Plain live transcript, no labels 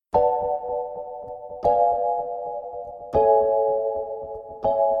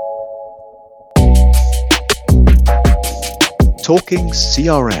Talking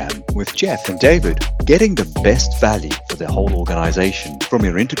CRM with Jeff and David, getting the best value for the whole organization from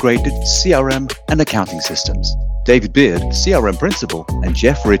your integrated CRM and accounting systems. David Beard, CRM Principal, and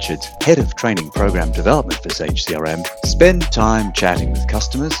Jeff Richards, Head of Training Program Development for Sage CRM, spend time chatting with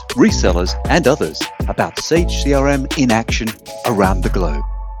customers, resellers, and others about Sage CRM in action around the globe.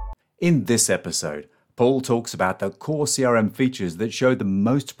 In this episode, Paul talks about the core CRM features that show the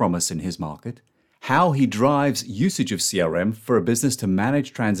most promise in his market, how he drives usage of CRM for a business to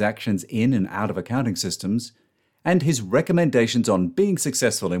manage transactions in and out of accounting systems, and his recommendations on being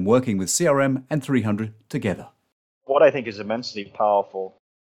successful in working with CRM and 300 together. What I think is immensely powerful,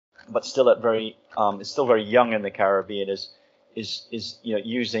 but still it's still very young in the Caribbean, is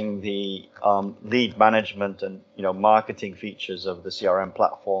using the lead management and marketing features of the CRM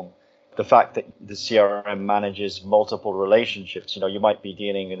platform. The fact that the CRM manages multiple relationships. You might be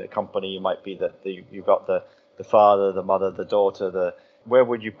dealing in a company, you might be that you've got the father, the mother, the daughter. Where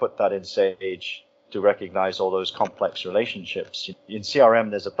would you put that in Sage to recognize all those complex relationships? In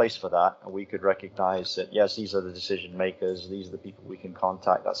CRM, there's a place for that, and we could recognize that, yes, these are the decision makers, these are the people we can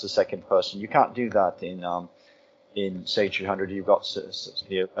contact. That's the second person. You can't do that in Sage 300. You've got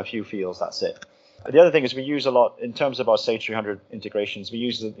a few fields. That's it. The other thing is we use a lot, in terms of our Sage 300 integrations, we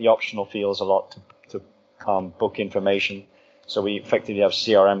use the optional fields a lot to book information. So we effectively have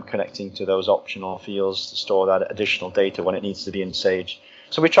CRM connecting to those optional fields to store that additional data when it needs to be in Sage.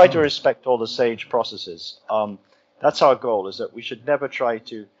 So we try to respect all the Sage processes. That's our goal, is that we should never try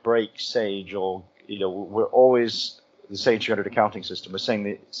to break Sage, or, we're always the Sage 300 accounting system. We're saying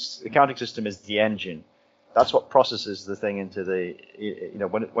the accounting system is the engine. That's what processes the thing into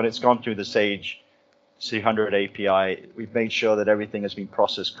when it's gone through the Sage 300 API, we've made sure that everything has been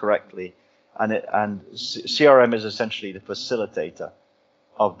processed correctly, and CRM is essentially the facilitator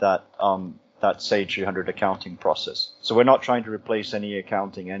of that Sage 300 accounting process. So we're not trying to replace any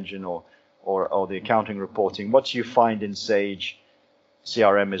accounting engine or the accounting reporting. What you find in Sage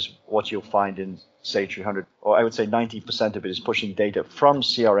CRM is what you'll find in Sage 300, or I would say 90% of it is pushing data from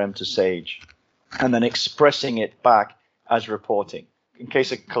CRM to Sage and then expressing it back as reporting. In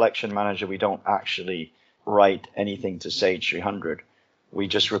case of collection manager, we don't actually write anything to Sage 300. We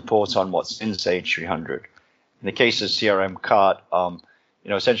just report on what's in Sage 300. In the case of CRM cart,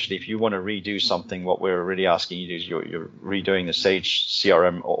 essentially, if you want to redo something, what we're really asking you to do is you're redoing the Sage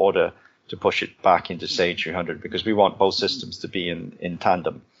CRM order to push it back into Sage 300, because we want both systems to be in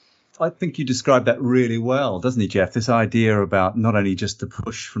tandem. I think you described that really well, doesn't he, Jeff? This idea about not only just the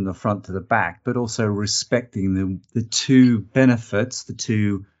push from the front to the back, but also respecting the two benefits, the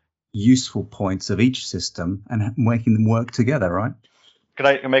two useful points of each system and making them work together, right? Could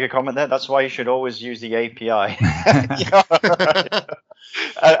I make a comment there? That's why you should always use the API.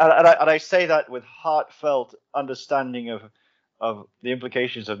 And I say that with heartfelt understanding of the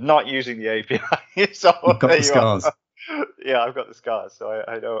implications of not using the API. So you've got the scars. Yeah, I've got the scars, so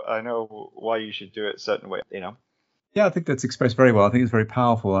I know why you should do it a certain way. Yeah, I think that's expressed very well. I think it's very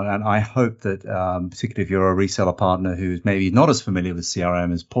powerful, and I hope that, particularly if you're a reseller partner who's maybe not as familiar with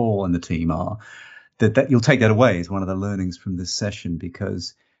CRM as Paul and the team are, that you'll take that away as one of the learnings from this session,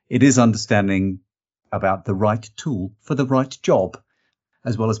 because it is understanding about the right tool for the right job,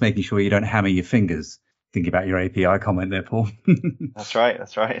 as well as making sure you don't hammer your fingers. Think about your API comment there, Paul. That's right.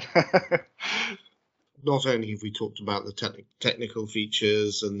 Not only have we talked about the technical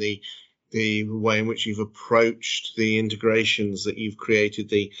features and the way in which you've approached the integrations that you've created,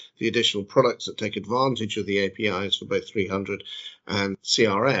 the additional products that take advantage of the APIs for both 300 and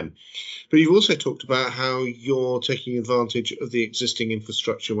CRM, but you've also talked about how you're taking advantage of the existing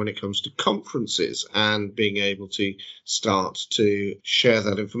infrastructure when it comes to conferences and being able to start to share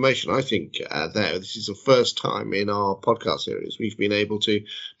that information. I think this is the first time in our podcast series we've been able to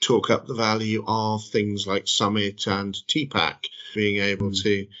talk up the value of things like Summit and TPAC, being able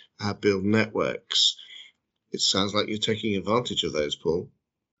to build networks. It sounds like you're taking advantage of those, Paul.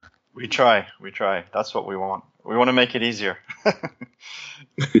 We try. That's what we want. We want to make it easier.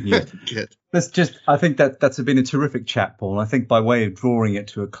 Yeah. Good. I think that's been a terrific chat, Paul. I think by way of drawing it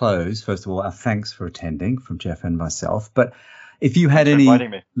to a close, first of all, our thanks for attending from Jeff and myself. But if you had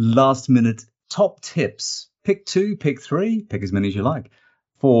any last minute top tips, pick 2, pick 3, pick as many as you like,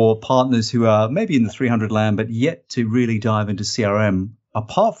 for partners who are maybe in the 300 land, but yet to really dive into CRM,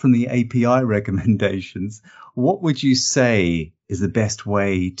 apart from the API recommendations, what would you say is the best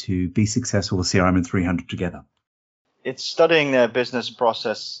way to be successful with CRM and 300 together? It's studying their business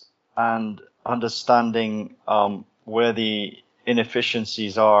process and understanding where the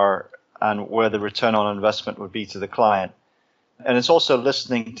inefficiencies are and where the return on investment would be to the client. And it's also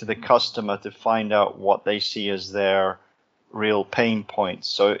listening to the customer to find out what they see as their real pain points.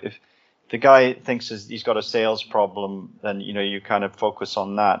 So if the guy thinks he's got a sales problem, then you kind of focus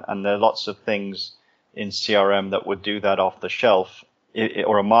on that. And there are lots of things in CRM that would do that off the shelf.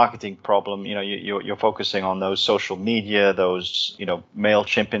 Or a marketing problem, you're focusing on those social media, those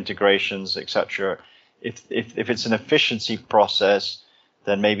MailChimp integrations, etc. If it's an efficiency process,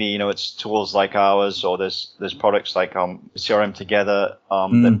 then maybe it's tools like ours, or there's products like CRM Together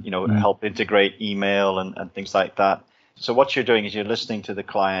that help integrate email and things like that. So what you're doing is you're listening to the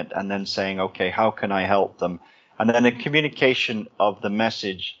client and then saying, okay, how can I help them? And then the communication of the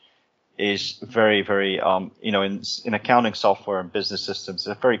message is very, very, in accounting software and business systems,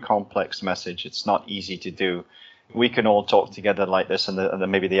 it's a very complex message. It's not easy to do. We can all talk together like this, and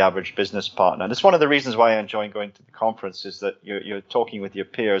then maybe the average business partner. And it's one of the reasons why I enjoy going to the conference, is that you're talking with your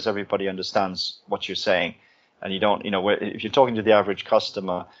peers. Everybody understands what you're saying, and you don't, if you're talking to the average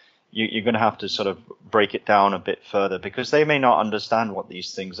customer, you're going to have to sort of break it down a bit further, because they may not understand what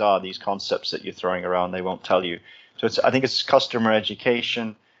these things are, these concepts that you're throwing around. They won't tell you. So I think it's customer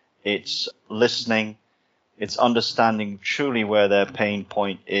education. It's listening, it's understanding truly where their pain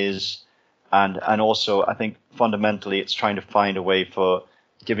point is, and also I think fundamentally it's trying to find a way for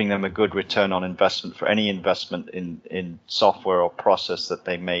giving them a good return on investment for any investment in software or process that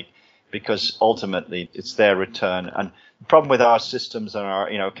they make, because ultimately it's their return. And the problem with our systems and our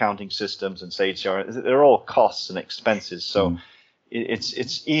accounting systems and Sage CRM, they're all costs and expenses. So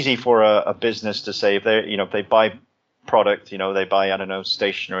it's easy for a business to say, if they buy product, they buy,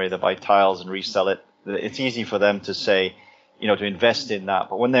 stationery, they buy tiles and resell it. It's easy for them to say, to invest in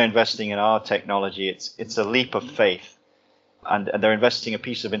that. But when they're investing in our technology, it's a leap of faith, and they're investing a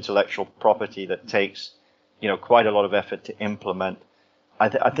piece of intellectual property that takes, quite a lot of effort to implement.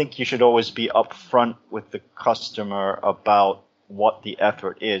 I think you should always be upfront with the customer about what the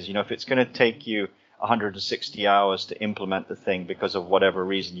effort is. If it's going to take you 160 hours to implement the thing because of whatever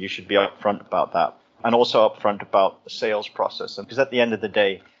reason, you should be upfront about that. And also upfront about the sales process. Because at the end of the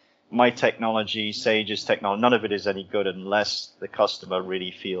day, my technology, Sage's technology, none of it is any good unless the customer really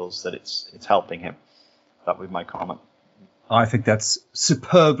feels that it's helping him. That would be my comment. I think that's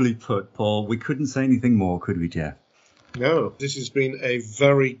superbly put, Paul. We couldn't say anything more, could we, Jeff? No, this has been a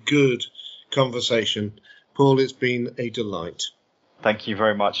very good conversation. Paul, it's been a delight. Thank you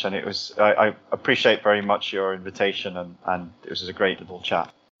very much. And I appreciate very much your invitation, and it was a great little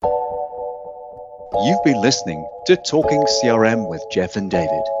chat. You've been listening to Talking CRM with Jeff and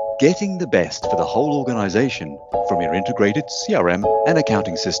David, getting the best for the whole organization from your integrated CRM and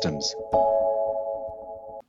accounting systems.